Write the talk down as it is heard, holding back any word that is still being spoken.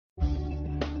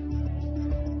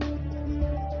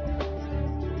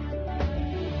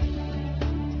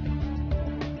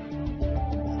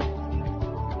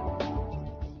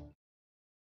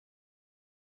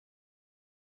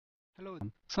Hello.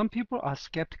 Some people are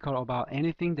skeptical about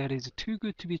anything that is too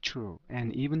good to be true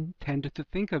and even tend to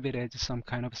think of it as some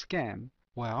kind of scam.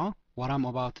 Well, what I'm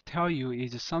about to tell you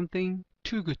is something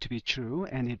too good to be true,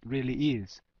 and it really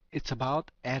is. It's about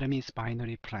Atomy's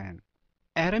binary plan.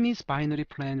 Atomy's binary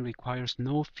plan requires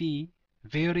no fee,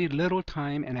 very little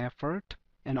time and effort,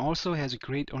 and also has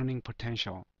great earning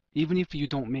potential. Even if you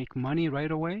don't make money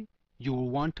right away, you will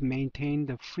want to maintain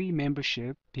the free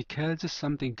membership because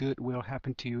something good will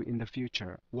happen to you in the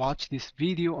future. Watch this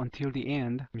video until the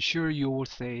end. I'm sure you will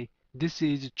say, this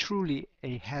is truly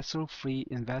a hassle-free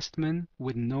investment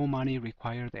with no money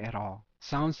required at all.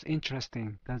 Sounds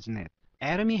interesting, doesn't it?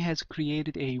 Atomy has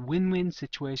created a win-win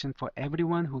situation for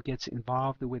everyone who gets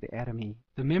involved with Atomy.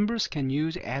 The members can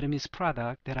use Atomy's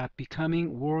products that are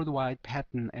becoming worldwide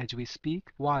patent as we speak,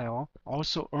 while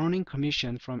also earning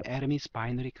commission from Atomy's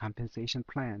binary compensation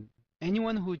plan.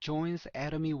 Anyone who joins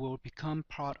Atomy will become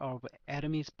part of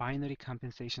Atomy's binary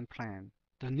compensation plan.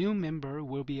 The new member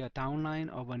will be a downline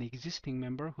of an existing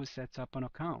member who sets up an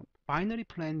account. Binary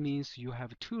plan means you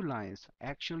have two lines.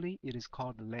 Actually, it is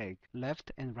called leg,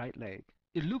 left and right leg.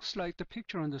 It looks like the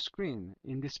picture on the screen.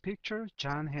 In this picture,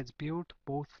 John has built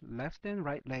both left and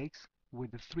right legs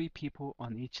with 3 people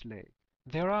on each leg.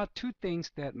 There are 2 things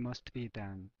that must be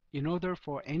done in order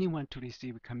for anyone to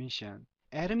receive commission.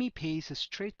 Atomy pays a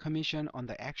straight commission on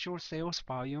the actual sales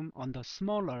volume on the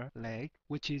smaller leg,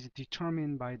 which is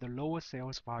determined by the lower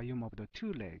sales volume of the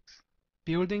 2 legs.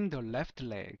 Building the left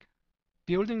leg.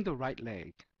 Building the right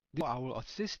leg. I will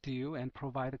assist you and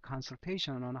provide a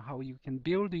consultation on how you can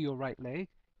build your right leg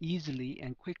easily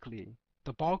and quickly.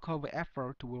 The bulk of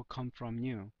effort will come from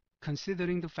you.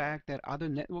 Considering the fact that other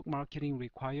network marketing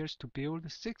requires to build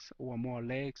 6 or more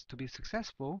legs to be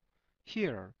successful,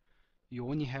 here you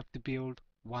only have to build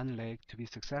 1 leg to be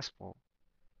successful.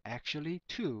 Actually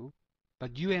 2,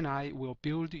 but you and I will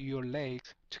build your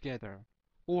legs together.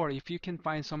 Or if you can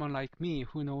find someone like me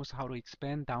who knows how to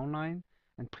expand downline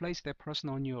and place that person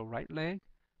on your right leg,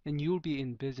 then you'll be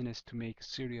in business to make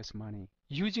serious money.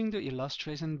 Using the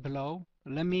illustration below,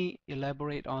 let me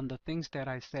elaborate on the things that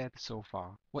I said so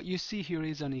far. What you see here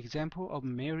is an example of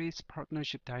Mary's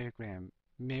partnership diagram.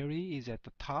 Mary is at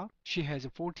the top. She has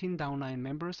 14 downline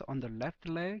members on the left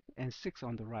leg and 6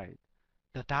 on the right.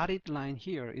 The dotted line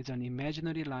here is an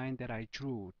imaginary line that I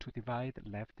drew to divide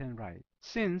left and right.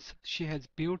 Since she has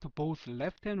built both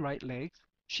left and right legs,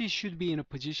 she should be in a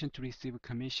position to receive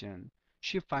commission.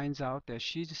 She finds out that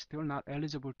she's still not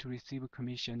eligible to receive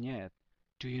commission yet.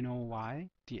 Do you know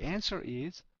why? The answer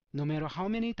is, no matter how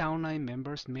many downline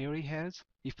members Mary has,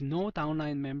 if no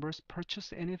downline members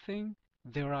purchase anything,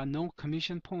 there are no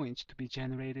commission points to be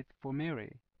generated for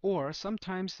Mary. Or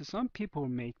sometimes some people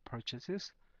make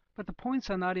purchases, but the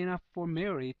points are not enough for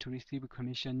Mary to receive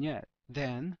commission yet.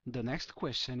 Then the next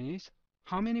question is,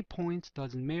 how many points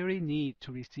does Mary need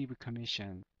to receive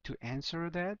commission? To answer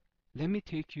that, let me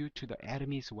take you to the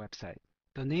Atomy's website.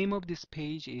 The name of this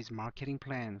page is Marketing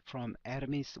Plan from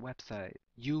Atomy's website,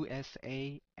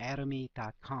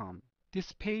 usaatomy.com.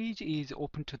 This page is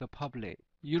open to the public.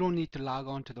 You don't need to log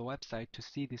on to the website to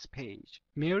see this page.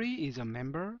 Mary is a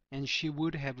member and she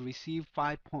would have received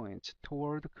 5 points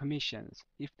toward commissions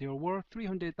if there were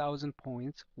 300,000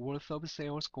 points worth of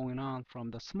sales going on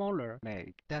from the smaller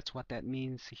leg. That's what that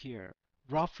means here.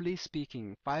 Roughly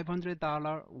speaking,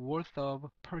 $500 worth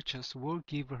of purchase will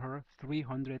give her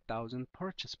 300,000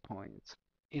 purchase points.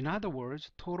 In other words,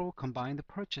 total combined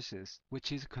purchases,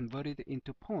 which is converted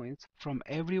into points from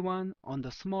everyone on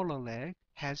the smaller leg,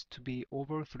 has to be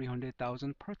over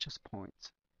 300,000 purchase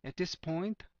points. At this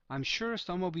point, I'm sure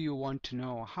some of you want to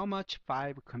know how much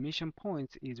 5 commission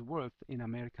points is worth in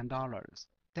American dollars.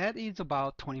 That is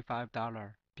about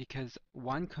 $25 because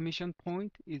 1 commission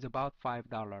point is about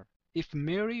 $5. If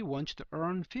Mary wants to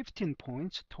earn 15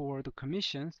 points toward the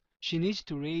commissions, she needs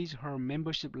to raise her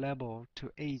membership level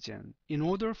to agent. In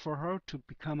order for her to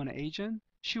become an agent,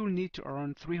 she will need to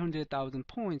earn 300,000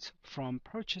 points from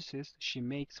purchases she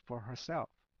makes for herself.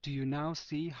 Do you now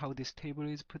see how this table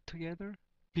is put together?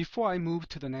 Before I move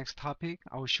to the next topic,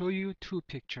 I'll show you 2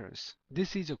 pictures.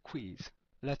 This is a quiz.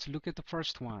 Let's look at the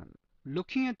first one.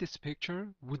 Looking at this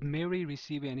picture, would Mary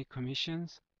receive any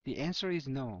commissions? The answer is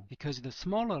no, because the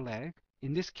smaller leg,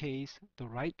 in this case, the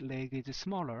right leg is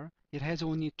smaller. It has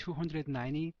only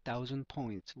 290,000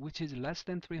 points, which is less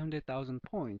than 300,000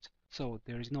 points, so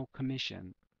there is no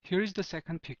commission. Here is the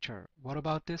second picture. What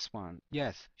about this one?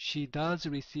 Yes, she does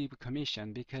receive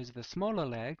commission because the smaller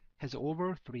leg has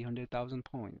over 300,000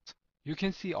 points. You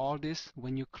can see all this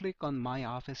when you click on My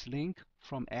Office link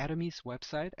from Atomy's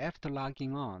website after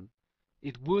logging on.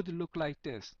 It would look like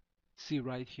this. See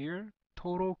right here,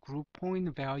 total group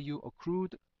point value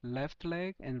accrued left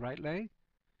leg and right leg.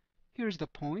 Here's the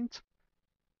point.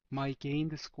 My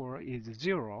gained score is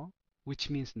 0, which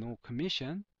means no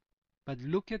commission. But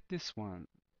look at this one.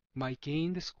 My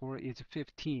gained score is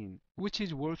 15, which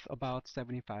is worth about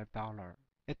 $75.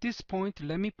 At this point,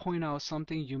 let me point out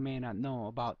something you may not know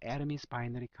about Atomy's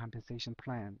binary compensation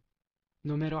plan.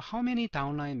 No matter how many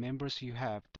downline members you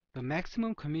have, the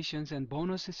maximum commissions and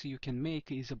bonuses you can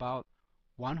make is about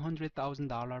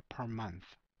 $100,000 per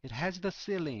month. It has the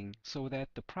ceiling so that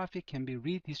the profit can be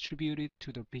redistributed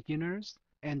to the beginners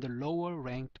and the lower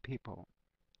ranked people.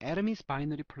 Atomy's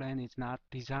binary plan is not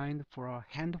designed for a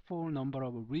handful number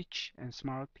of rich and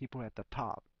smart people at the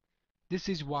top. This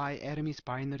is why Atomy's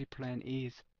binary plan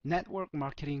is network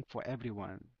marketing for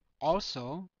everyone.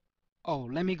 Also,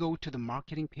 let me go to the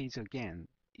marketing page again.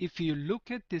 If you look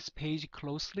at this page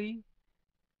closely,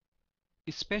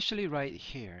 especially right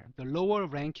here, the lower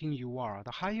ranking you are,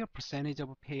 the higher percentage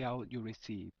of payout you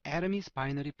receive. Atomy's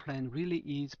binary plan really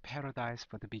is paradise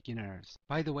for the beginners.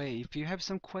 By the way, if you have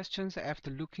some questions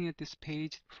after looking at this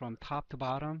page from top to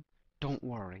bottom, don't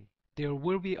worry. There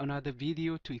will be another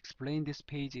video to explain this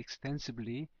page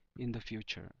extensively in the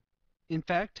future. In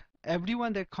fact,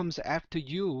 everyone that comes after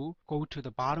you go to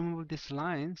the bottom of this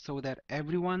line so that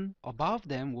everyone above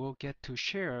them will get to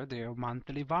share their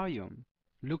monthly volume.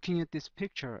 Looking at this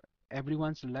picture,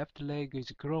 everyone's left leg is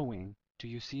growing. Do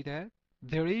you see that?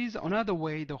 There is another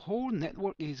way the whole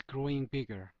network is growing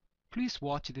bigger. Please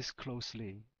watch this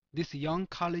closely. This young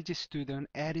college student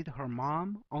added her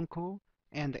mom, uncle,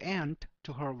 and aunt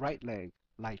to her right leg,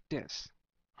 like this.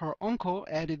 Her uncle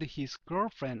added his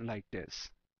girlfriend like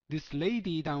this. This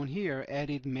lady down here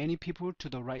added many people to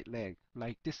the right leg,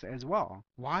 like this as well.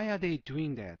 Why are they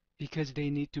doing that? Because they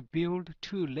need to build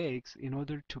two legs in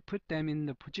order to put them in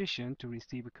the position to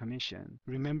receive a commission.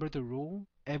 Remember the rule?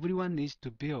 Everyone needs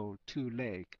to build two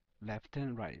legs, left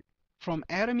and right. From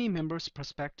Atomy members'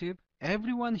 perspective,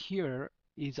 everyone here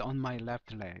is on my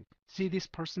left leg. See, this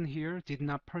person here did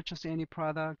not purchase any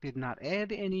product, did not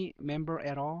add any member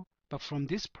at all. But from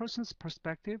this person's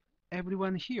perspective,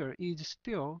 everyone here is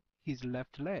still his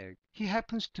left leg. He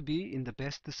happens to be in the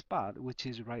best spot, which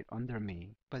is right under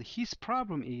me. But his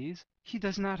problem is he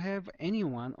does not have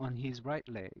anyone on his right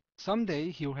leg.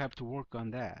 Someday he'll have to work on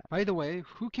that. By the way,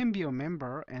 who can be a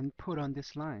member and put on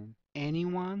this line?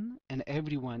 Anyone and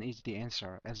everyone is the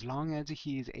answer, as long as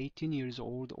he is 18 years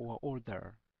old or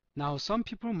older. Now, some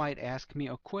people might ask me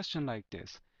a question like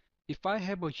this. If I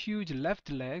have a huge left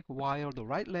leg while the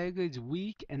right leg is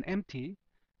weak and empty,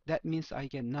 that means I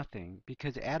get nothing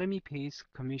because Atomy pays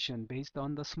commission based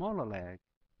on the smaller leg.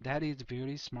 That is a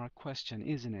very smart question,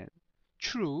 isn't it?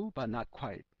 True, but not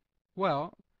quite.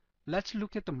 Well, let's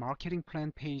look at the marketing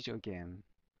plan page again.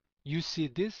 You see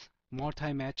this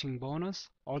multi-matching bonus?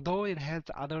 Although it has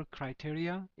other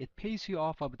criteria, it pays you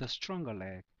off of the stronger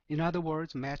leg. In other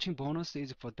words, matching bonus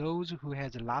is for those who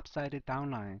has a lopsided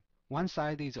downline. One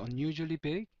side is unusually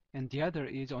big and the other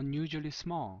is unusually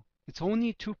small. It's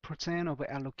only 2% of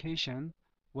allocation,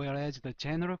 whereas the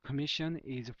general commission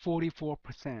is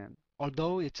 44%.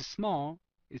 Although it's small,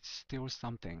 it's still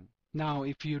something. Now,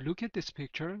 if you look at this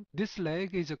picture, this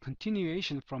leg is a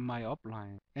continuation from my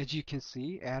upline. As you can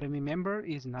see, Atomy member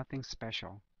is nothing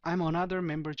special. I'm another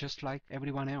member just like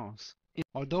everyone else.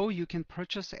 Although you can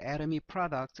purchase Atomy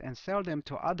products and sell them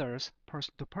to others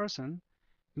person to person,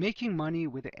 making money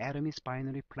with the Atomy's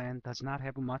binary plan does not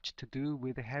have much to do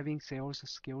with having sales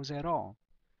skills at all.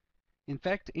 In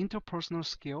fact, interpersonal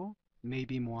skill may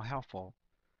be more helpful.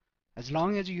 As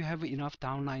long as you have enough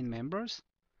downline members,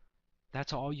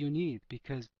 that's all you need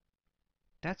because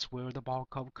that's where the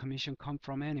bulk of commission comes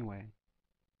from anyway.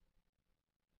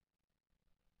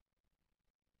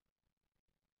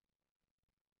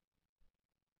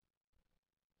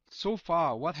 So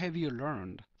far, what have you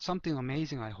learned? Something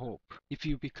amazing, I hope. If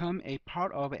you become a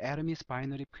part of Atomy's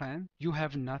binary plan, you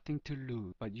have nothing to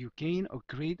lose, but you gain a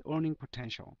great earning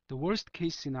potential. The worst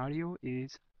case scenario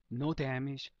is no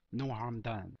damage, no harm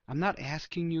done. I'm not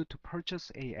asking you to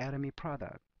purchase a Atomy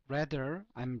product. Rather,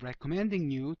 I'm recommending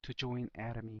you to join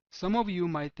Atomy. Some of you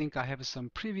might think I have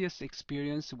some previous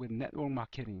experience with network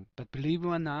marketing, but believe it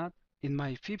or not, in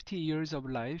my 50 years of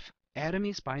life,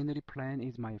 Atomy's binary plan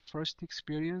is my first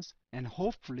experience and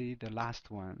hopefully the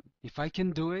last one. If I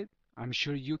can do it, I'm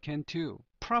sure you can too.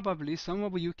 Probably some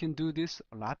of you can do this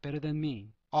a lot better than me.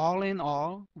 All in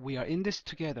all, we are in this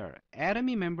together.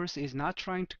 Atomy members is not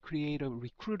trying to create a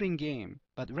recruiting game,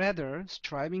 but rather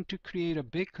striving to create a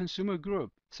big consumer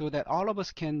group so that all of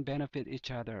us can benefit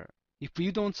each other. If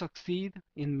you don't succeed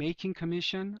in making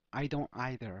commission, I don't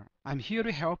either. I'm here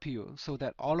to help you so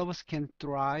that all of us can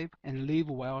thrive and live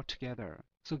well together.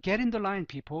 So get in the line,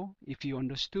 people. If you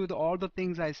understood all the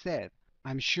things I said,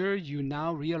 I'm sure you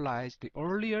now realize the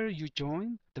earlier you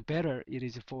join, the better it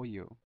is for you.